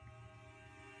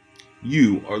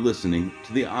You are listening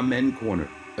to the Amen Corner,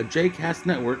 a JCast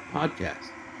Network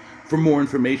podcast. For more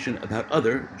information about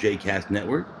other JCast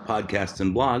Network podcasts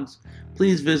and blogs,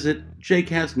 please visit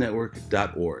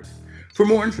jcastnetwork.org. For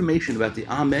more information about the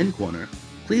Amen Corner,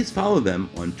 please follow them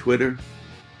on Twitter,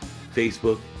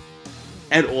 Facebook,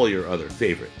 and all your other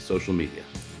favorite social media.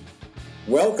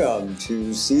 Welcome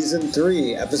to Season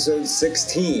 3, Episode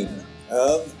 16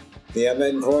 of the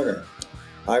Amen Corner.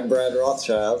 I'm Brad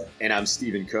Rothschild. And I'm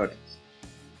Stephen Cook.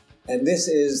 And this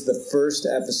is the first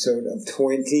episode of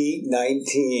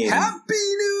 2019. Happy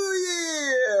New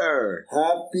Year!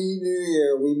 Happy New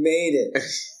Year. We made it.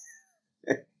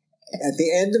 At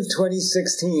the end of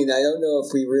 2016, I don't know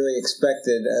if we really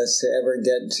expected us to ever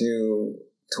get to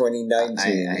 2019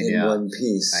 in one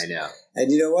piece. I know.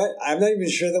 And you know what? I'm not even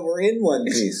sure that we're in one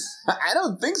piece. I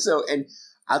don't think so. And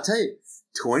I'll tell you,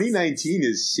 2019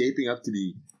 is shaping up to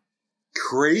be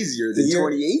crazier than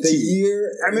 2018. The year,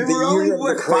 I mean, we're only,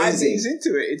 5 days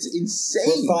into it? It's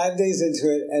insane. We're 5 days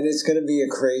into it, and it's going to be a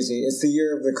crazy. It's the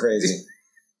year of the crazy.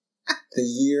 The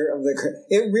year of the crazy.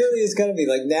 It really is going to be.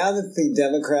 Like, now that the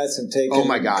Democrats have taken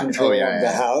control of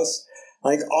the House,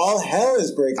 like, all hell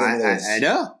is breaking loose. I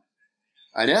know.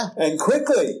 And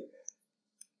quickly.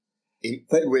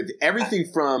 But with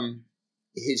everything from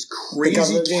his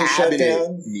crazy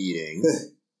cabinet meeting,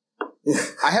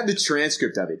 I have the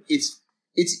transcript of it.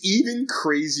 It's even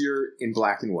crazier in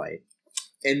black and white.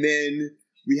 And then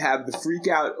we have the freak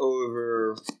out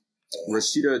over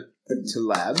Rashida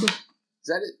Tlaib. Is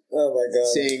that it? Oh my God.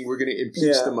 Saying we're going to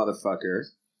impeach the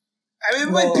motherfucker. I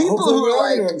mean, well, by people who are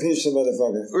like... We're going to impeach the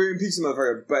motherfucker. We're going to impeach the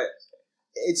motherfucker. But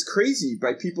it's crazy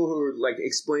by people who are like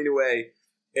explain away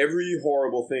every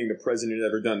horrible thing the president has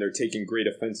ever done. They're taking great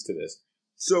offense to this.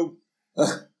 So...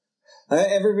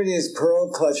 everybody is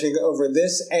pearl clutching over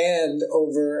this and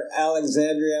over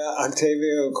Alexandria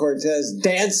Ocasio-Cortez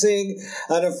dancing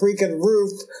on a freaking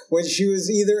roof when she was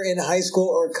either in high school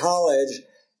or college,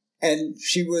 and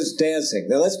she was dancing.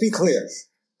 Now, let's be clear.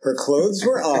 Her clothes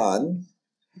were on.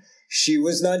 She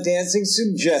was not dancing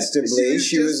suggestively.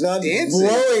 She was not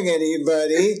blowing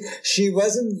anybody. She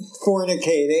wasn't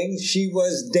fornicating. She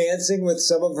was dancing with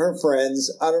some of her friends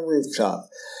on a rooftop.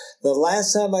 The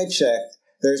last time I checked,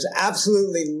 there's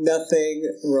absolutely nothing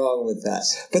wrong with that.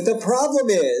 But the problem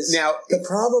is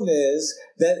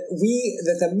that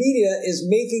the media is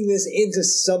making this into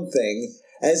something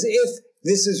as if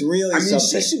this is really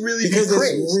something. She should really because be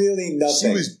crazed. It's really nothing.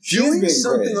 She was doing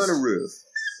something on a roof,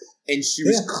 and she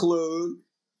was clothed,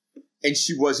 and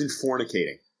she wasn't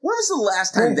fornicating. When was the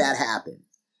last time that happened?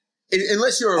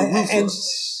 Unless you're a roofer.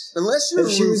 Unless you're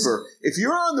a roofer. If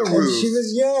you're on the roof, she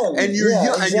was young, and you're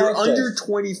young, and you're under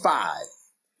 25.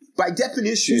 By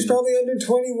definition... She's probably under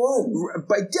 21.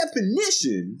 By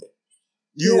definition,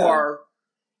 you are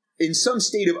in some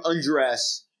state of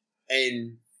undress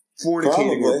and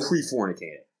fornicating or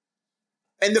pre-fornicating.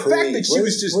 And the fact that she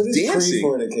was just dancing...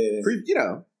 pre-fornicating?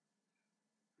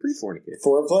 Pre-fornicating.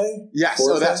 Foreplay? Yes,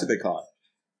 Foreplay? That's what they call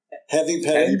it. Heavy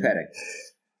petting? Heavy petting.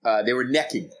 They were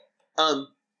necking.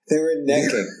 They were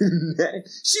necking.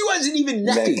 She wasn't even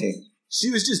necking. She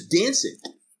was just dancing.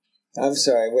 I'm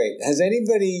sorry, wait. Has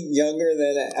anybody younger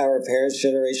than our parents'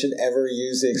 generation ever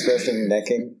used the expression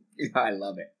necking? I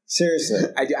love it. Seriously.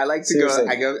 I like to go...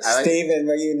 Stephen,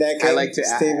 were you necking? I like to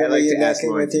Stephen, were you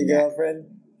necking with your girlfriend?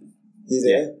 You do?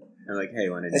 Yeah. I'm like, hey,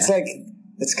 want to It's like...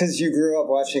 It's because you grew up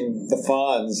watching the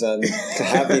Fonz on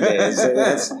Happy Days.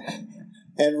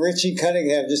 And Richie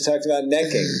Cunningham just talked about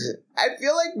necking. I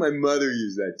feel like my mother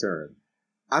used that term.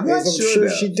 I'm not sure. I'm sure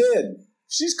she did.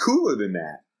 She's cooler than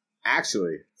that,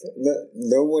 actually.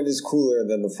 No one is cooler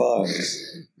than the Fonz.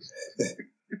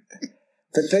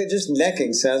 But just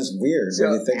necking sounds weird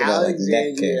when you think about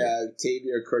necking.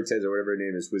 Ocasio-Cortez or whatever her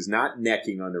name is was not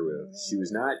necking on the roof. She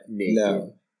was not naked.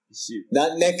 No.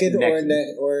 Not naked or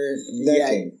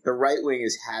necking. The right wing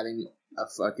is having a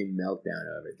fucking meltdown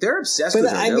of it. They're obsessed with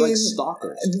her. They're like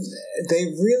stalkers. They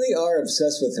really are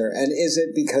obsessed with her. And is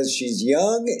it because she's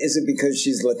young? Is it because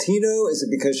she's Latino? Is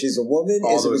it because she's a woman?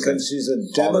 Is it because she's a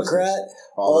Democrat?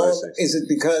 Is it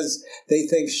because they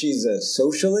think she's a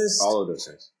socialist? All of those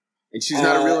things. And she's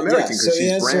not a real American because she's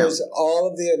brown. So the answer is all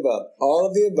of the above. All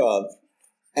of the above.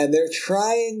 And they're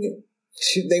trying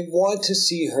to, they want to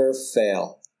see her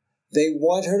fail. They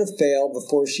want her to fail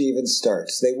before she even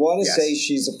starts. They want to say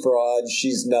she's a fraud,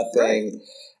 she's nothing. Right.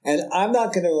 And I'm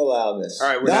not going to allow this. All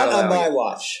right, not on my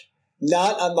watch.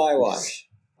 Not on my watch.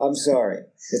 I'm sorry.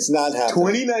 It's not happening.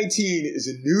 2019 is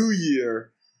a new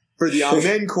year for the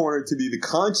Amen Corner to be the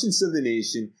conscience of the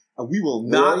nation, and we will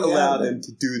not allow them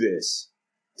to do this.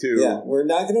 We're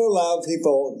not going to allow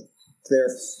people their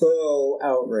faux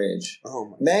outrage. Oh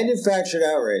my Manufactured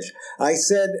outrage. I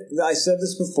said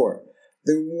this before.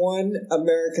 The one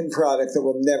American product that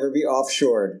will never be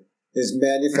offshored is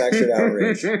manufactured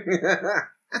outrage.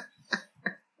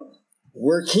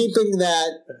 We're keeping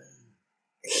that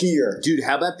here. Dude,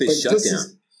 how about this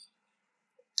shutdown?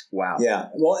 Wow. Yeah.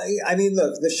 Well, I mean,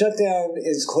 look, the shutdown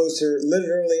is closer,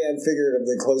 literally and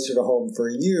figuratively, closer to home for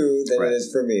you than it is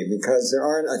for me, because there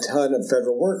aren't a ton of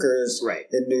federal workers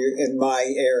in my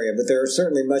area, but there are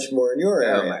certainly much more in your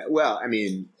area. Well, I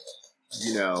mean,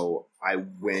 I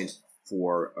went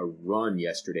for a run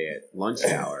yesterday at lunch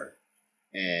hour,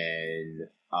 and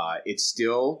it's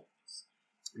still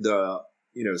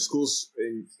schools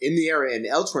in the area and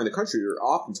elsewhere in the country are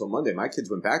off until Monday. My kids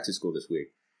went back to school this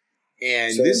week.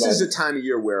 And this is a time of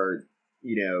year where,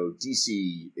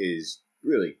 D.C. is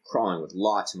really crawling with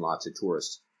lots and lots of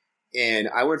tourists. And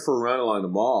I went for a run along the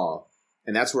mall,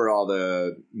 and that's where all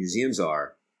the museums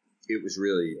are. It was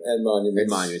really... And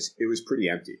monuments. It was pretty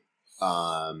empty.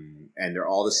 And there are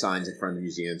all the signs in front of the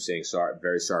museum saying, "Sorry,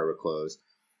 very sorry, we're closed."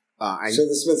 So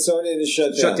the Smithsonian is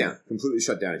shut down? Shut down. Completely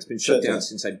shut down. It's been shut down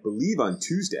since, I believe, on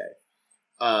Tuesday.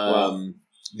 Wow.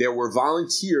 There were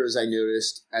volunteers, I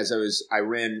noticed, as I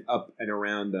ran up and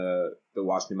around the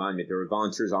Washington Monument. There were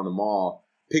volunteers on the mall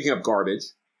picking up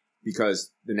garbage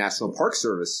because the National Park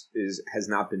Service has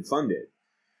not been funded.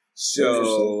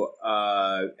 So,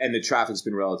 and the traffic's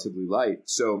been relatively light.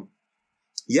 So,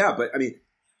 yeah, but I mean,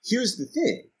 here's the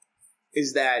thing,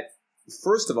 is that,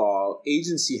 first of all,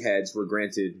 agency heads were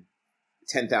granted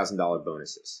 $10,000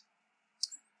 bonuses.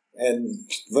 And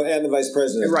the vice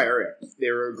president. Right. They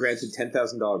were granted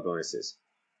 $10,000 bonuses.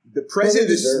 The president,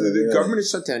 the government has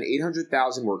shut down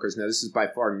 800,000 workers. Now, this is by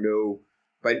far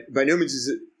by no means is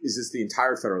this the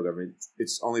entire federal government.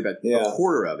 It's only about a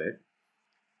quarter of it.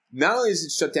 Not only is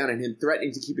it shut down, and him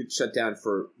threatening to keep it shut down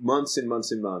for months and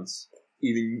months and months,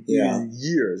 even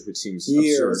years, which seems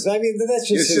absurd. I mean, that's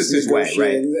just his way,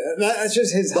 right? That's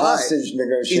just his hostage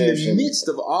negotiation. In the midst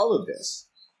of all of this,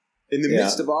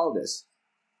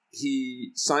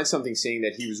 he signed something saying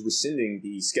that he was rescinding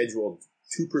the scheduled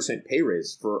 2% pay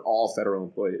raise for all federal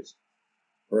employees.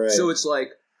 Right. So it's like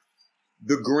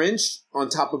the Grinch on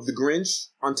top of the Grinch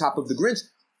on top of the Grinch.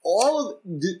 All of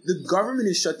the government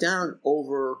is shut down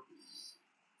over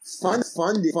funding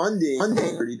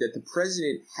that the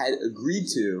president had agreed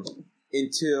to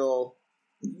until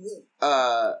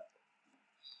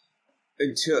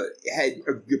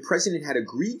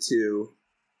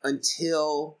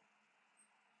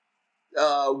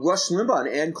Rush Limbaugh and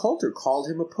Ann Coulter called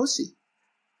him a pussy.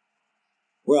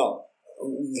 Well,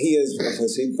 he is a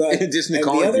pussy, but and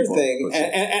the other thing,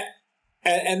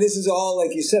 and this is all,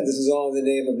 like you said, this is all in the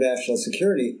name of national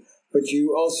security. But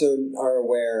you also are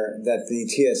aware that the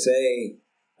TSA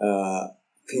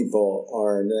people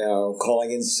are now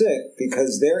calling in sick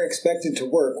because they're expected to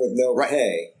work with no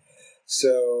pay.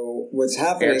 So what's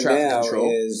happening now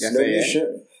is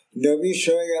nobody's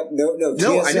showing up. No,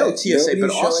 TSA, I know TSA, but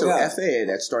also FAA.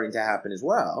 That's starting to happen as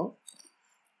well.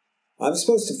 I'm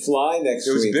supposed to fly next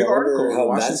week. There was a big article in the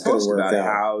Washington Post about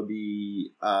how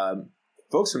the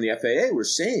folks from the FAA were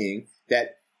saying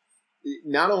that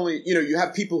not only, you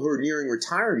have people who are nearing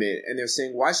retirement and they're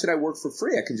saying, why should I work for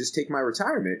free? I can just take my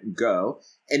retirement and go.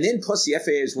 And then plus the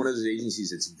FAA is one of those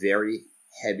agencies that's very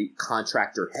heavy,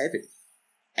 contractor heavy.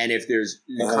 And if the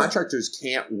contractors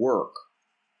can't work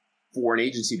for an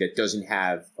agency that doesn't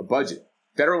have a budget,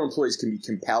 federal employees can be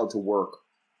compelled to work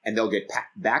and they'll get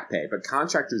back pay, but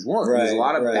contractors won't. Right, there's a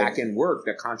lot of back end work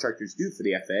that contractors do for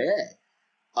the FAA.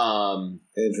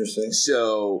 Interesting.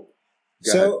 So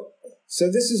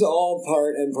this is all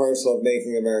part and parcel of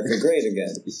making America great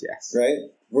again. Yes. Right?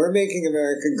 We're making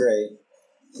America great.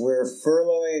 We're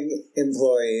furloughing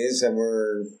employees and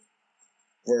we're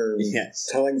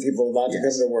telling people not to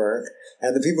come to work.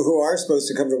 And the people who are supposed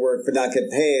to come to work but not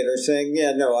get paid are saying,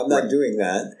 no, I'm not doing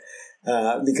that.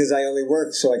 Because I only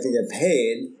work so I can get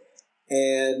paid.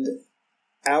 And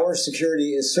our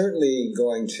security is certainly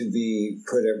going to be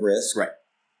put at risk. Right.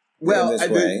 Well,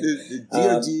 the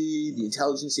DOD, the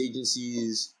intelligence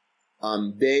agencies,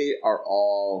 they are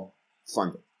all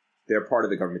funded. They're part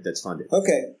of the government that's funded.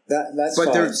 Okay, that's but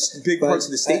fine. There's big parts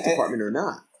of the State Department are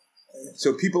not.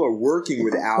 So people are working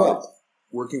without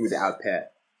pay.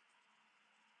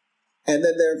 And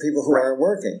then there are people who aren't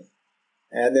working.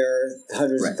 And there are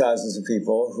hundreds of thousands of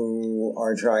people who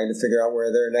are trying to figure out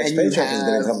where their next paycheck is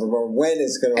going to come from or when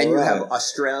it's going to arrive. And you have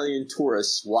Australian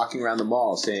tourists walking around the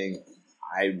mall saying,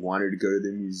 I wanted to go to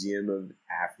the Museum of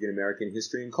African American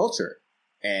History and Culture,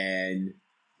 and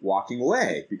walking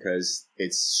away because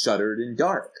it's shuttered and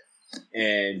dark.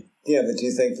 And but do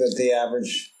you think that the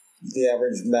average the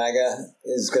average MAGA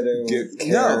is going to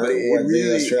care but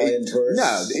the Australian tourists.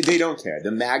 No, they don't care.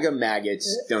 The MAGA maggots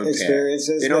don't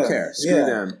experiences, care. They don't care. Screw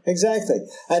them. Exactly.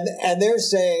 And they're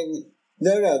saying,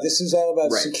 no, this is all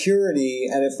about security,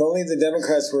 and if only the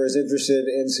Democrats were as interested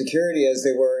in security as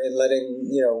they were in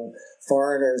letting,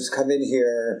 foreigners come in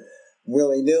here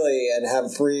willy-nilly and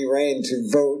have free reign to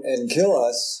vote and kill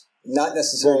us, not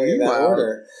necessarily in that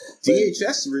order.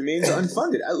 DHS remains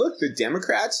unfunded. Look, the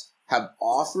Democrats have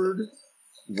offered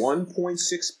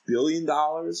 $1.6 billion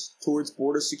towards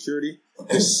border security.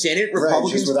 The Senate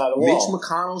Republicans, Mitch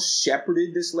McConnell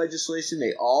shepherded this legislation.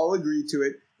 They all agreed to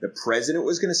it. The president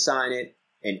was going to sign it,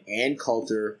 and Ann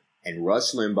Coulter and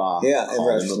Rush Limbaugh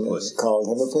called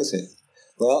him a pussy.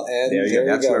 Well, and there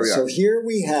we go. So here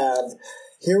we have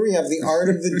the art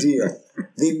of the deal,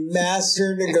 the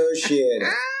master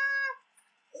negotiator.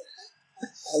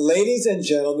 Ladies and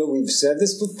gentlemen, we've said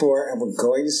this before, and we're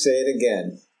going to say it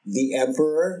again. The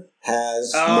emperor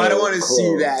has no I don't want to clothes.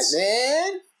 see that,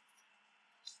 man.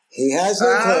 He has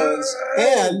no clothes,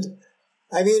 and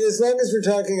I mean, as long as we're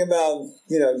talking about,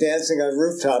 dancing on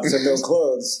rooftops and no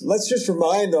clothes, let's just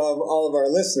remind all of our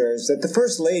listeners that the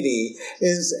First Lady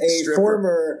is a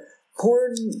former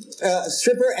porn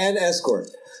stripper and escort.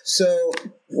 So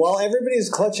while everybody is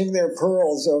clutching their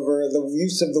pearls over the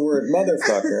use of the word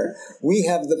motherfucker, we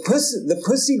have the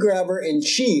pussy grabber in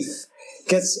chief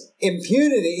gets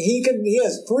impunity. He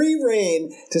has free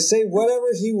reign to say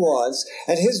whatever he wants,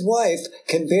 and his wife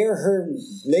can bear her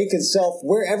naked self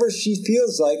wherever she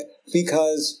feels like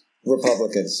because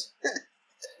Republicans.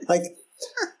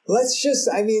 Let's just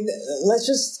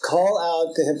call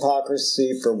out the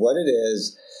hypocrisy for what it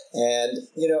is. And,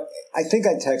 I think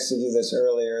I texted you this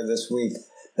earlier this week,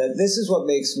 that this is what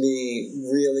makes me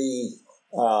really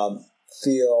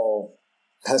feel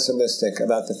pessimistic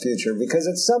about the future. Because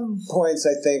at some points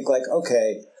I think,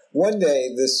 okay, one day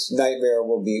this nightmare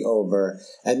will be over,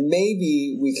 and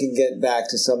maybe we can get back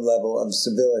to some level of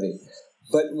civility.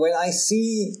 But when I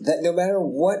see that no matter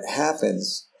what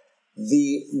happens,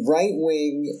 the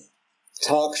right-wing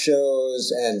talk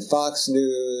shows and Fox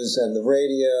News and the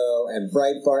radio and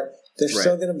Breitbart, they're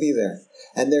still going to be there.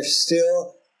 And they're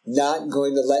still not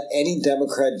going to let any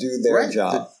Democrat do their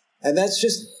job. And that's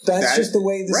just the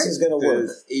way this is going to work.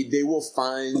 They will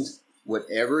find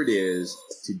whatever it is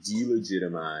to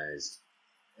delegitimize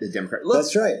the Democrat. Look,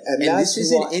 that's right. And this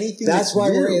isn't anything that's why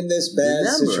we're in this bad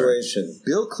situation.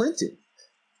 Bill Clinton.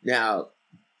 Now,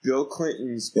 Bill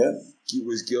Clinton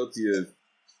was guilty of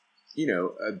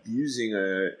abusing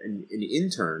an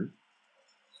intern.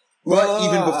 But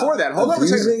even before that, hold on a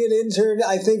second. Abusing an intern,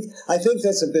 I think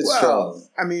that's a bit strong.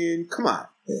 I mean, come on.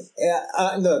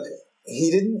 Look,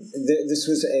 he didn't. This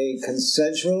was a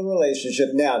consensual relationship.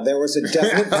 Now, there was a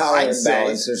definite power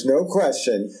imbalance. There's no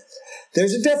question.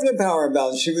 There's a definite power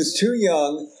imbalance. She was too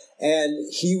young, and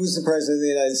he was the president of the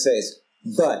United States.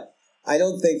 But I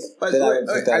don't think I would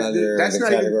put that under the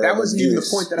category. That wasn't even the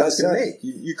point that I was going to make.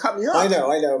 You cut me off. I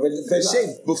know. But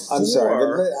before, I'm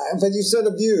sorry, but you said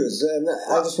abuse, and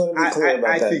I just want to be clear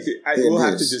about that. We'll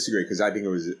have to disagree because I think it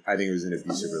was an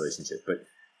abusive relationship. But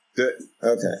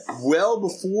well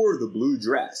before the blue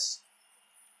dress,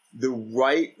 the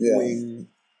right wing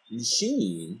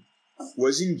machine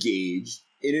was engaged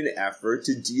in an effort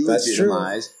to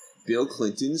delegitimize Bill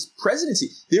Clinton's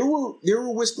presidency. There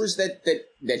were whispers that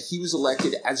he was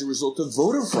elected as a result of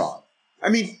voter fraud. I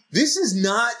mean, this is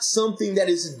not something that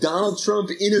is Donald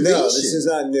Trump innovation. No, this is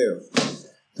not new.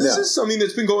 This is something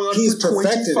that's been going on for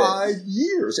 25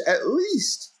 years at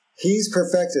least. He's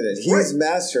perfected it. He's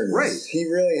mastered it. Right. He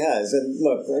really has. And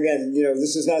look, again,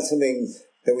 this is not something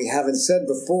that we haven't said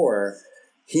before.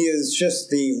 He is just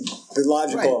the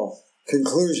logical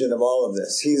conclusion of all of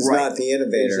this. He's not the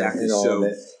innovator in all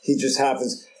of it. He just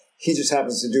happens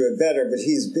to do it better, but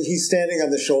he's standing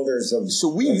on the shoulders of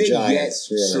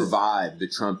giants, yet survive the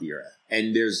Trump era.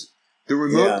 And there's the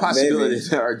remote possibility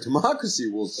that our democracy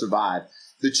will survive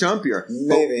the Trump era.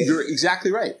 Maybe. But you're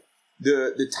exactly right.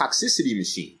 The toxicity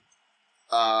machine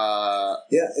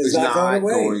is not going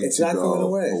away. It's not going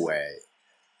away.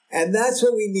 And that's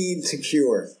what we need to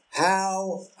cure.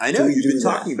 How I know you've been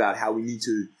talking about how we need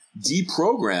to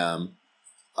deprogram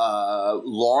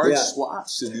large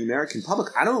swaths of the American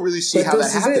public. I don't really see how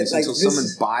that happens until someone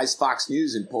buys Fox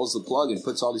News and pulls the plug and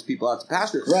puts all these people out to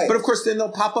pasture. Right. But of course, then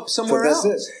they'll pop up somewhere else.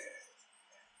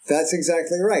 That's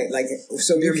exactly right.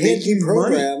 So you can't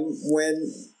deprogram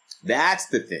when. That's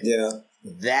the thing.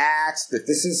 That's the thing.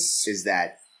 Is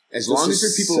that as long as there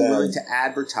are people willing to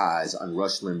advertise on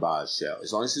Rush Limbaugh's show,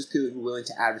 as long as there's people willing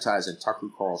to advertise on Tucker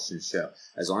Carlson's show,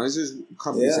 as long as there's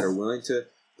companies that are willing to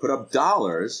put up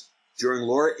dollars during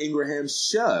Laura Ingraham's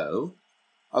show,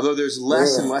 although there's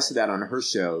less and less of that on her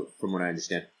show, from what I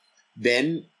understand,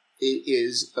 then it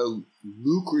is a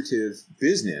lucrative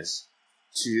business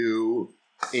to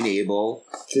enable...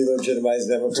 delegitimize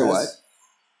Democrats. To what?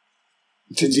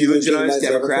 To delegitimize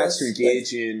Democrats, to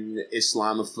engage in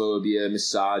Islamophobia,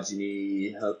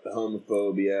 misogyny,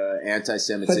 homophobia,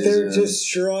 anti-Semitism, but they're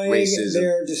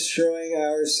destroying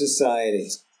our society.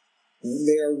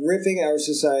 They are ripping our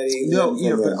society. No,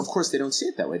 but of course they don't see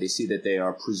it that way. They see that they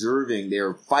are preserving, they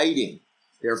are fighting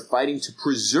to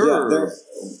preserve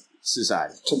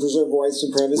society. To preserve white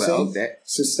supremacy,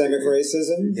 systemic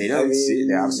racism. They obviously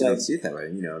don't see it that way.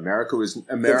 America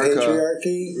the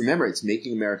patriarchy. Remember, it's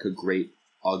making America great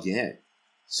again.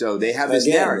 So they have this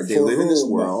narrative. They live in this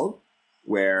world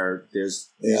where there's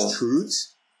these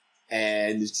truths,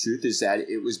 and the truth is that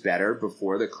it was better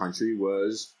before the country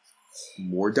was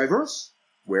more diverse,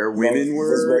 where women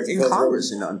were in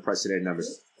Congress in unprecedented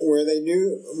numbers. Where they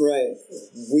knew,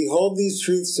 we hold these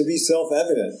truths to be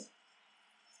self-evident,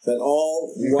 that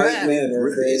all white men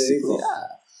are created equal. Yeah.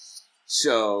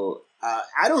 So,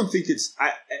 I don't think it's...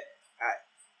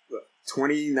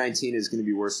 2019 is going to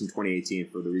be worse than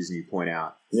 2018 for the reason you point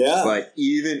out. Yeah. But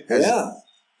even...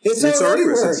 It's already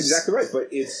worse. That's exactly right. But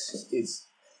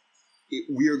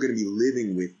we are going to be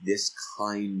living with this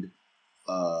kind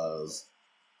of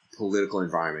political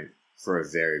environment for a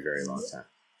very, very long time.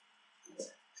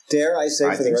 Dare I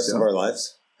say for the rest of our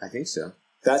lives? I think so.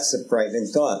 That's a frightening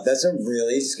thought. That's a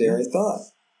really scary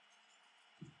thought.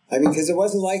 I mean, because it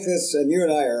wasn't like this, and you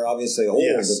and I are obviously old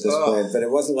at this point, but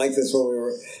it wasn't like this when we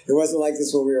were. It wasn't like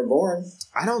this when we were born.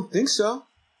 I don't think so.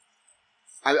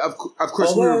 Of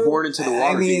course, we were born into the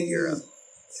Watergate era.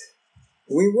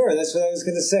 We were. That's what I was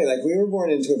going to say. Like, we were born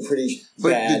into a pretty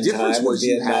bad time. But the difference was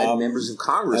you had members of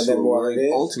Congress who were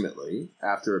willing, ultimately,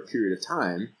 after a period of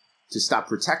time, to stop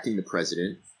protecting the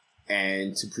president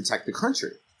and to protect the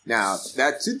country. Now,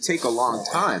 that did take a long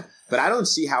time, but I don't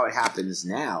see how it happens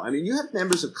now. I mean, you have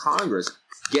members of Congress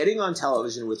getting on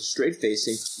television with a straight face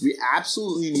saying, we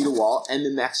absolutely need a wall, and the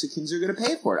Mexicans are going to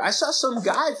pay for it. I saw some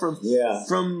guy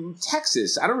from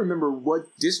Texas. I don't remember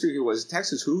what district it was,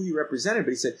 Texas, who he represented,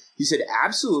 but he said,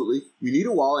 absolutely, we need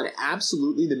a wall, and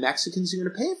absolutely the Mexicans are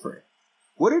going to pay for it.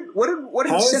 What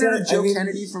did Senator Joe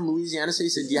Kennedy from Louisiana say? He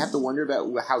said, do you have to wonder about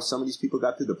how some of these people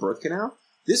got through the birth canal?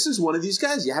 This is one of these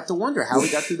guys. You have to wonder how he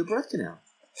got through the birth canal.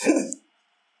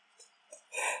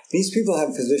 These people have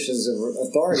positions of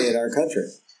authority in our country.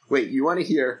 Wait, you want to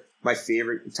hear my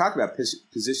favorite? Talk about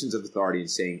positions of authority and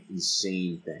saying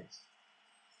insane things.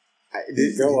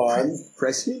 Go on.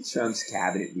 President Trump's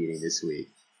cabinet meeting this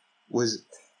week was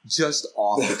just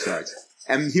off the charts.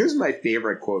 And here's my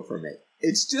favorite quote from it.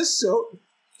 It's just so...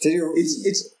 Are you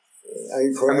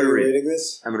reading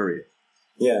this? I'm going to read it.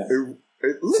 Yeah.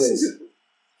 Listen to...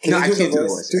 I can't do the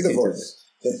voice. Do the voice.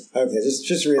 Okay,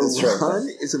 just read it straight. Iran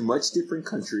is a much different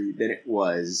country than it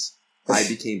was I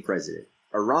became president.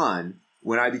 Iran,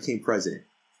 when I became president,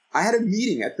 I had a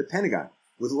meeting at the Pentagon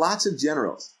with lots of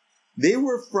generals. They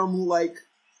were from like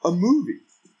a movie,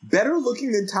 better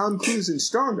looking than Tom Cruise and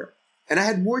stronger. And I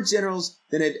had more generals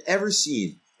than I'd ever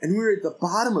seen. And we were at the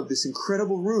bottom of this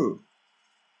incredible room.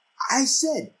 I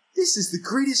said, this is the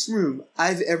greatest room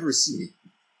I've ever seen.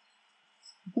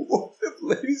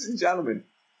 Ladies and gentlemen,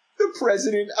 the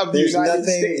President of the United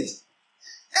States.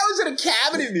 That was at a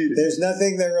cabinet meeting. There's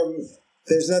nothing that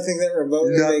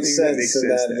remotely makes sense in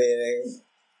that meeting.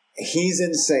 He's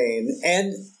insane,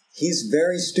 and he's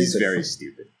very stupid. He's very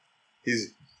stupid.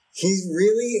 He's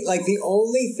really, like, the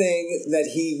only thing that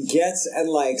he gets and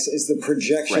likes is the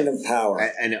projection of power.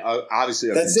 And obviously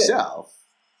of himself,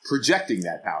 projecting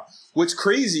that power. What's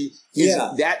crazy is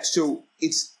that,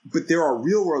 but there are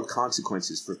real world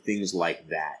consequences for things like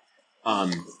that.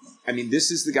 I mean,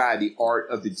 this is the guy, the art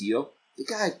of the deal. The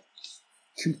guy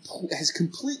has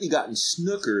completely gotten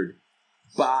snookered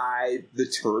by the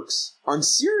Turks on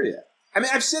Syria. I mean,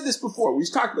 I've said this before.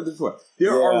 We've talked about this before.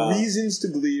 There are reasons to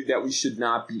believe that we should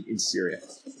not be in Syria.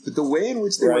 But the way in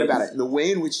which they went about it, and the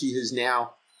way in which he has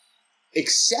now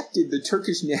accepted the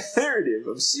Turkish narrative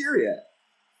of Syria,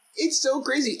 it's so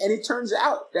crazy. And it turns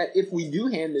out that if we do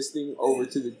hand this thing over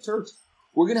to the Turks,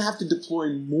 we're going to have to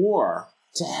deploy more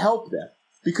to help them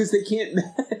because they can't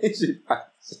manage it by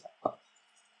themselves.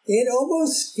 It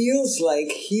almost feels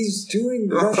like he's doing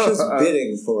Russia's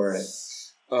bidding for it.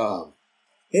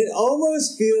 It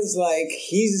almost feels like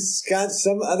he's got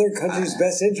some other country's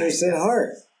best interest at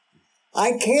heart.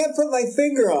 I can't put my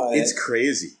finger on it. It's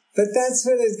crazy. But that's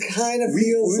what it kind of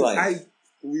feels like.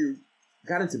 We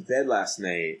got into bed last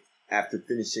night after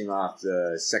finishing off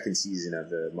the second season of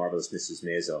The Marvelous Mrs.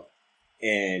 Maisel.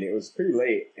 and it was pretty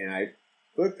late, and I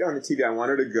looked on the TV. I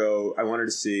wanted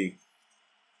to see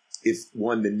if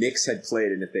the Knicks had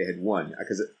played and if they had won,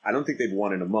 because I don't think they'd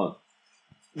won in a month.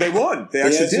 They won. They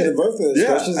actually did. Both of those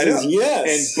questions is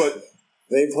yes. But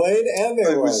they played and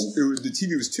they won. The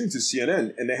TV was tuned to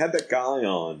CNN, and they had that guy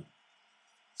on.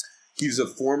 He was a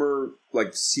former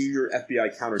senior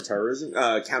FBI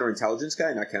counterintelligence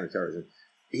guy, not counterterrorism.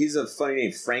 He's a funny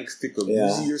name, Frank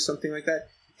Ficaluzzi or something like that.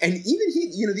 And even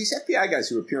he, these FBI guys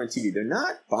who appear on TV, they're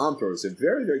not bomb throwers. They're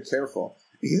very, very careful.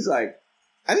 He's like,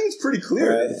 I think it's pretty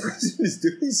clear that the president is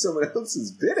doing someone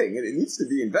else's bidding, and it needs to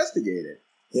be investigated.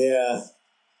 Yeah.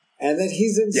 And that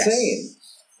he's insane.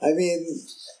 Yes. I mean,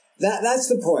 that's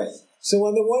the point. So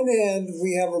on the one hand,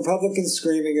 we have Republicans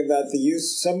screaming about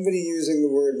somebody using the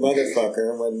word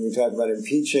motherfucker when we talk about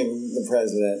impeaching the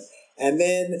president, and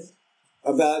then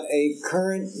about a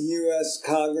current U.S.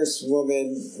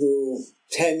 Congresswoman who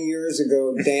 10 years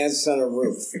ago danced on a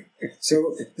roof.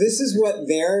 So this is what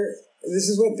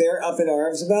they're up in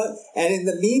arms about, and in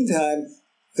the meantime,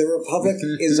 the Republic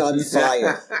is on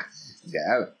fire.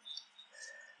 Yeah.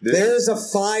 There's a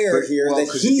fire here that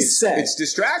he set. It's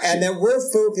distraction. And then we're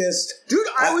focused. Dude,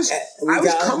 I was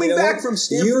coming back from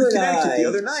Stamford, Connecticut the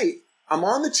other night. I'm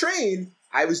on the train.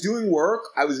 I was doing work.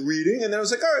 I was reading. And then I was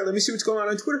like, all right, let me see what's going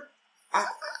on Twitter.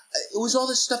 It was all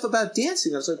this stuff about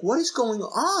dancing. I was like, what is going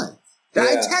on? Yeah.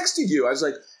 I texted you. I was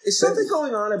like, is something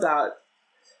going on about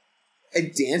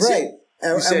dancing? Right.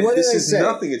 You said, what this did I is say?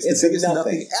 nothing. It's the biggest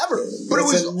nothing ever. But it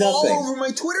was all over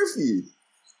my Twitter feed.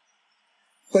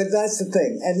 But that's the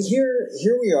thing. And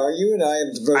here we are. You and I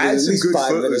have devoted at least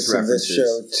 5 minutes of this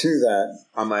show to that.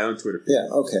 On my own Twitter feed. Yeah,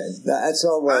 okay. That's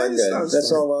all well and good.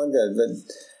 That's all well and good.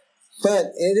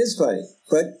 But it is funny.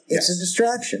 But it's a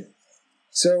distraction.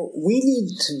 So we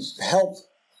need to help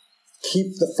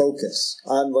keep the focus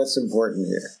on what's important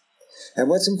here. And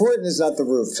what's important is not the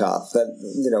rooftop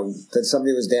that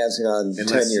somebody was dancing on 10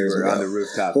 years ago. On the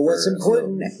rooftop. But what's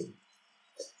important...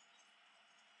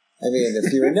 I mean,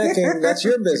 if you were necking, that's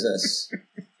your business.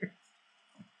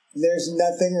 There's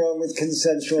nothing wrong with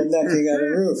consensual necking on a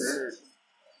roof.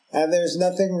 And there's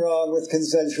nothing wrong with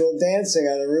consensual dancing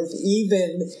on a roof,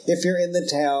 even if you're in the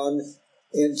town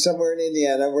somewhere in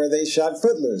Indiana where they shot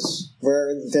Footloose,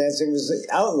 where dancing was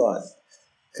outlawed.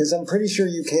 Because I'm pretty sure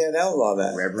you can't outlaw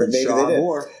that. Reverend Sean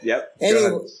Moore. Yep.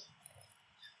 Anyway,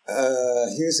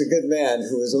 he was a good man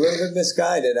who was a little bit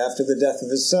misguided after the death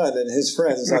of his son and his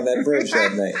friends on that bridge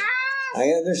that night. I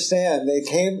understand. It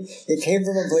came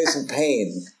from a place of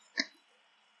pain.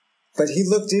 But he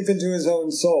looked deep into his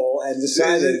own soul and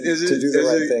decided to do the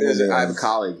right thing. I have a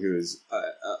colleague who is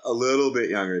a little bit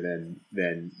younger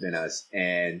than us,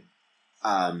 and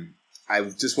I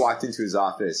just walked into his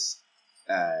office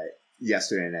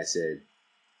yesterday, and I said,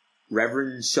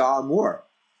 Reverend Shaw Moore.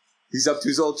 He's up to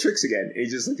his old tricks again. And he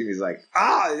just looked at me. He's like,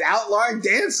 outlawing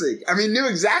dancing. I mean, he knew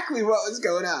exactly what was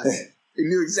going on. He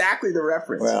knew exactly the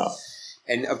reference. Well,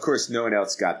 and of course, no one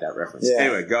else got that reference. Yeah.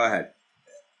 Anyway, go ahead.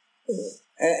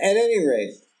 At any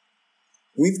rate,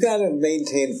 we've got to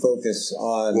maintain focus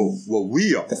on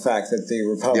we are. The fact that the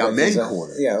Republic is the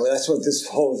corner. Yeah, that's what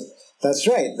that's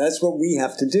right. That's what we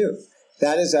have to do.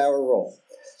 That is our role.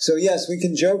 So yes, we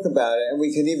can joke about it, and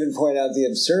we can even point out the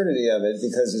absurdity of it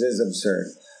because it is absurd.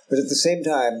 But at the same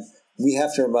time, we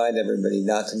have to remind everybody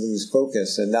not to lose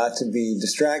focus and not to be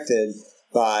distracted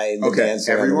by the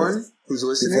dancing on the roof. Everyone who's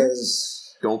listening,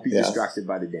 don't be distracted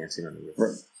by the dancing on the roof.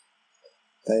 Right.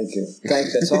 Thank you.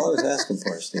 That's all I was asking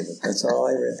for, Stephen. That's all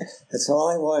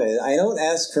I wanted. I don't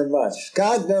ask for much.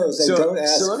 God knows I don't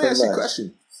ask for much. So let me ask you a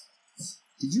question.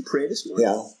 Did you pray this morning?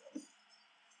 Yeah.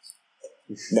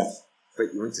 No.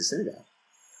 But you went to synagogue.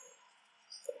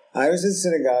 I was in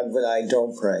synagogue, but I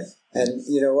don't pray. And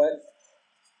you know what?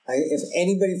 If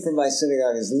anybody from my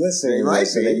synagogue is listening,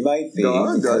 they might be.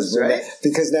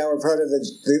 Because now we're part of the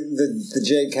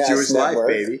JCast Jewish network.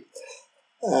 Life, baby.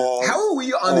 How are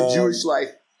we on the Jewish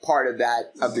Life part of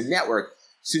the network?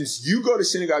 Since you go to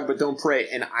synagogue but don't pray,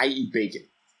 and I eat bacon,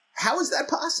 how is that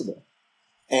possible?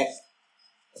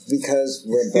 Because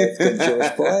we're both good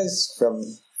Jewish boys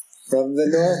from the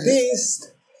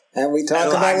Northeast, and we talk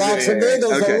about lots of bagels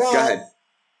a lot. Go ahead.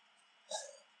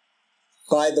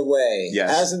 By the way,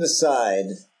 as an aside,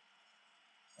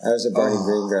 I was at Barney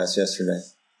Greengrass yesterday.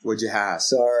 What'd you have?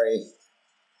 Sorry.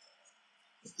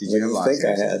 Did you have lots of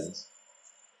I had?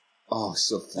 Oh,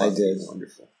 so fluffy. I did.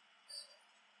 Wonderful.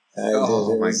 I did.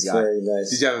 It was very nice.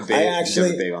 Did you have a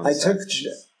bagel? I took...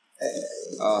 yes,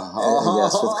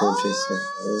 with cream cheese.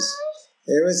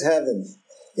 It was heaven.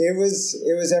 It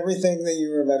was everything that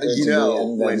you remember to be,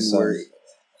 and then some.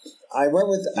 I went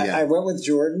with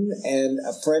Jordan and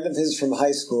a friend of his from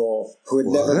high school who had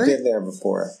never been there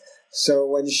before. So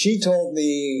when she told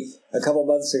me a couple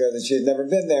months ago that she had never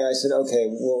been there, I said, "Okay,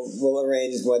 we'll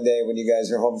arrange one day when you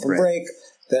guys are home from break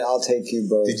that I'll take you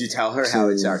both." Did you tell her how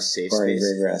it's our safe space?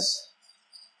 Regress.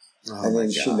 I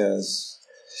mean, she knows.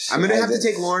 I'm going to have to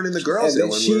take Lauren and the girls there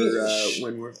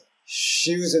when we're.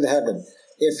 She was in heaven.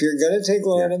 If you're going to take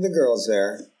Lauren and the girls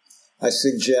there, I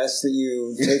suggest that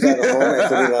you take out a home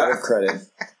equity line of credit.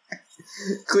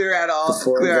 Clear out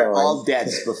all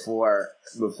debts before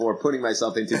putting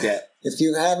myself into debt. If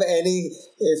you have any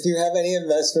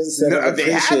investments that are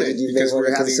appreciated, you may want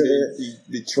to consider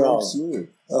the Trump swoon.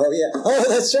 Oh yeah! Oh,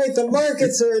 that's right. The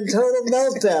markets are in total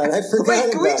meltdown. I forgot.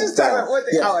 Wait, can we just talk about what?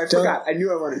 I forgot. I knew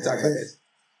I wanted to talk about this.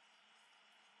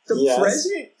 The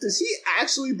president, does he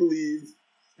actually believe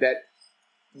that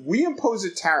we impose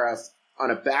a tariff on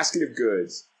a basket of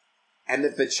goods, and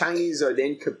that the Chinese are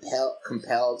then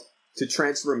compelled to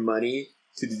transfer money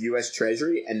to the U.S.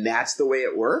 Treasury, and that's the way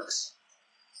it works?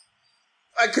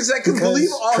 Because I can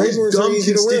believe all his dumb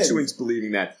constituents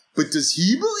believing that. But does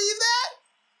he believe that?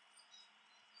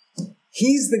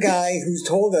 He's the guy who's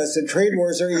told us that trade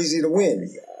wars are easy to win.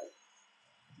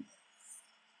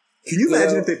 Can you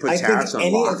imagine if they put tariffs on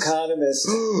any locks? Economist...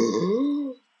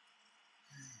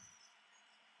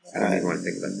 I don't even want to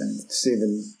think about that.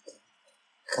 Stephen,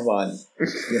 come on.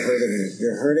 You're hurting me.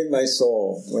 You're hurting my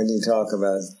soul when you talk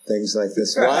about things like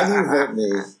this. Why do you hurt me?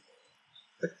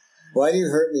 Why do you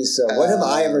hurt me so? What have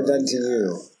I ever done to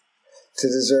you to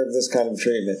deserve this kind of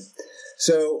treatment?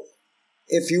 So,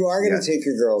 if you are going to take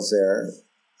your girls there,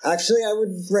 actually I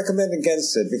would recommend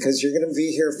against it because you're going to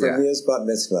be here for Mia's bat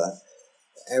mitzvah.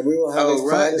 And we will have a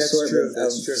fine assortment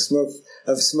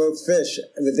of smoked fish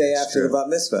the day after the bat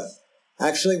mitzvah.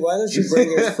 Actually, why don't you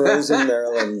bring your frozen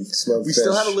Maryland smoked fish? We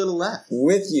still have a little left.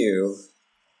 With you.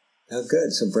 Oh,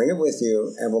 good. So bring it with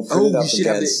you, and we'll put it up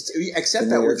against except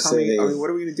that we're coming. City. I mean, what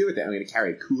are we going to do with that? I'm going to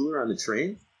carry a cooler on the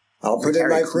train? I'll put it in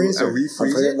my freezer. I'll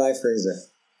put it in my freezer.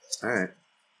 All right.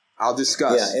 I'll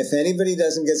discuss. Yeah, if anybody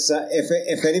doesn't get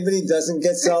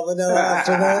salmonella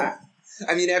after that.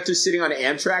 I mean, after sitting on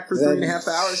Amtrak for 3.5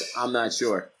 hours, I'm not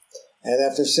sure. And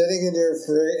after sitting in your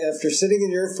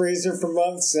freezer for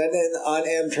months, and then on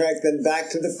Amtrak, then back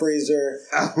to the freezer.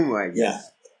 Oh my god! Yeah,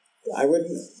 I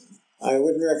wouldn't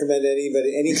recommend any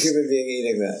human being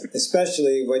eating that,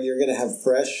 especially when you're going to have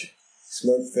fresh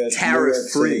smoked fish,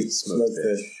 tariff-free smoked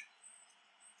fish.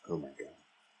 Oh my god!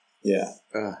 Yeah,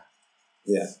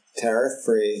 yeah,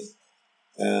 tariff-free.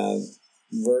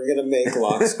 We're going to make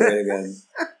locks great again.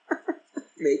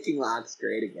 Making locks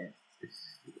great again.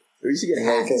 We should get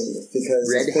hats. Because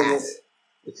red hats.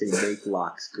 It should make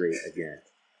locks great again.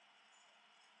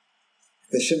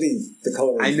 They should be the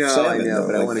color of salmon. I know,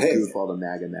 but I want to goof all the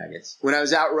MAGA maggots. When I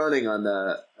was out running on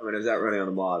the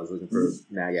mall, I was looking for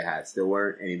MAGA hats. There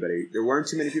weren't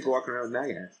too many people walking around with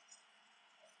MAGA hats.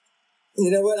 You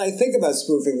know what? I think about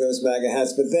spoofing those MAGA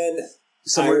hats, but then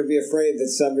I would be afraid that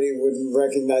somebody wouldn't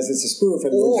recognize it's a spoof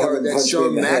and would come and punch me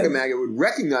in the head. Or that some MAGA maggot would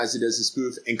recognize it as a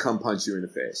spoof and come punch you in the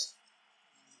face.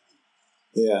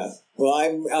 Yeah. Well,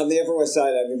 I'm on the Upper West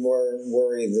Side. I'd be more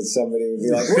worried that somebody would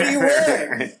be like, "What are you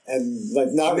wearing?" and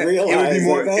not realize. It would be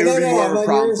more. It would be more of a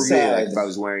problem for me. Like if I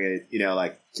was wearing it,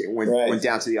 went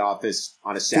down to the office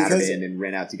on a Saturday and then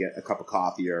ran out to get a cup of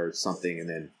coffee or something, and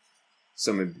then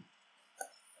someone.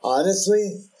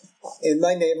 Honestly, in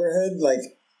my neighborhood,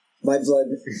 my blood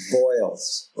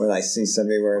boils when I see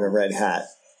somebody wearing a red hat,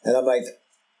 and I'm like.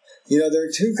 There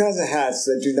are two kinds of hats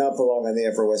that do not belong on the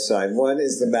Upper West Side. One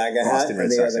is the MAGA hat,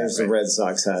 and the other is the Red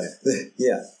Sox hat.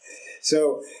 Yeah.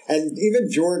 So, and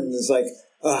even Jordan is like,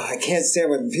 I can't stand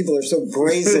when people are so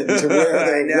brazen to wear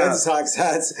their Red Sox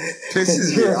hats in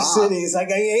New York City. He's like,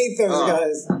 I hate those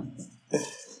guys.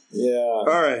 Yeah. All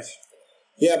right.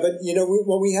 Yeah, but,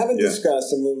 what we haven't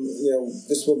discussed, and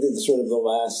this will be sort of the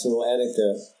last little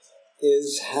anecdote,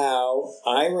 is how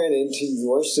I ran into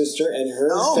your sister and her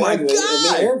family in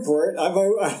the airport.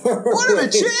 What are the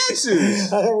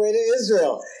chances? On our way to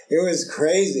Israel. It was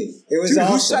crazy. It was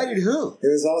awesome. Who cited who? It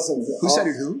was awesome. Who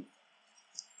cited who?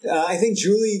 I think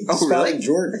Julie spotted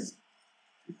Jordan.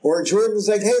 Or Jordan was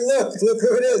like, hey, look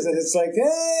who it is. And it's like,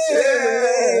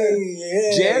 hey.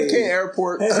 JFK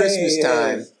Airport, Christmas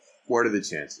time. What are the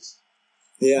chances?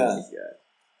 Yeah.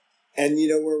 And you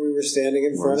know where we were standing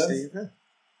in front of?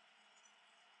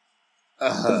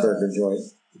 The burger joint.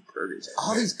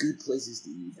 All these good places to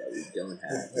eat that we don't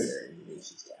have here in the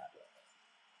nation's capital.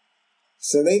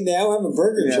 So they now have a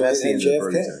burger joint at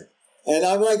JFK. And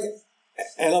I'm like,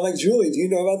 Julie, do you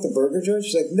know about the burger joint?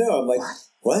 She's like, no. I'm like,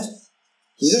 what?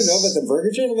 You don't know about the burger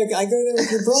joint? I'm like, I go there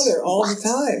with your brother all the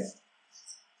time.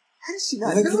 How does she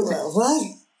not know that? What?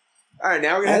 All right,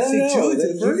 now we're going to have to take Julie to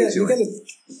the burger joint.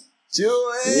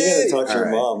 Julie! You got to talk to your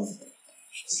mom.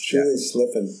 Julie's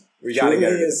slipping. We got to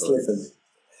get her to the slipping.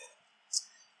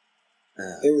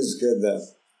 It was good, though.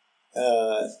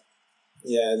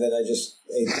 Yeah, and then I just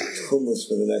ate hummus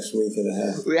for the next week and a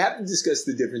half. We have to discuss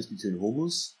the difference between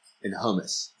hummus and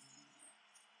hummus.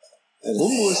 And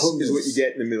hummus is what you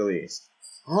get in the Middle East.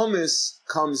 Hummus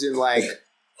comes in like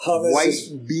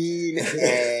white bean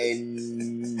and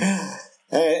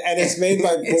it's made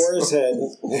by Boar's Head.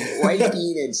 White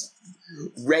bean and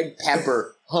red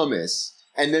pepper hummus.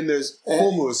 And then there's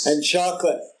hummus. And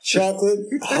chocolate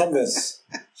hummus.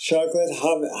 Chocolate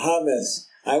hummus.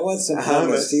 I want some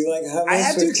hummus. Do you like hummus? I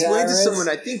had to explain carrots? to someone,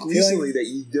 I think recently, that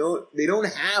they don't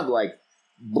have like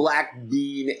black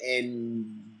bean and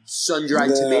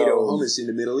sun-dried tomato hummus in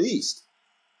the Middle East.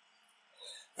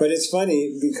 But it's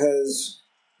funny because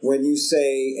when you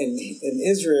say in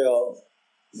Israel,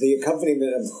 the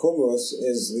accompaniment of hummus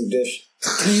is the dish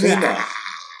tahina.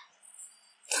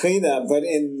 Tahina, but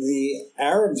in the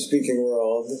Arab-speaking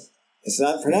world, it's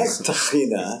not pronounced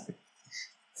tahina.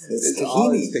 It's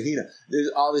tahini. Tahina. There's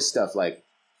all this stuff like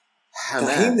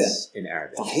Hamas in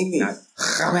Arabic. Tahini. Not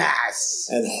Hamas.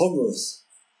 And hummus.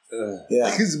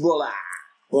 Yeah. Hezbollah.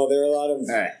 Well, there are a lot of...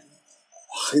 All right.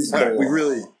 Hezbollah. All right.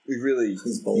 We really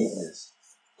beaten this.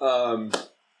 All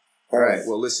right.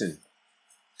 Well, listen.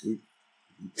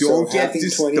 Don't get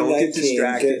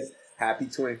distracted. Happy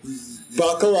 20.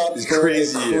 Buckle up for a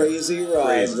crazy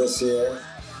ride this year.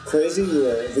 Crazy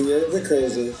year. The year of the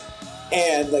crazy.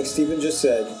 And, like Stephen just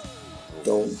said,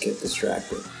 don't get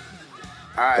distracted.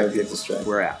 All right. Don't get distracted.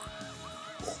 We're out.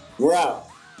 We're out.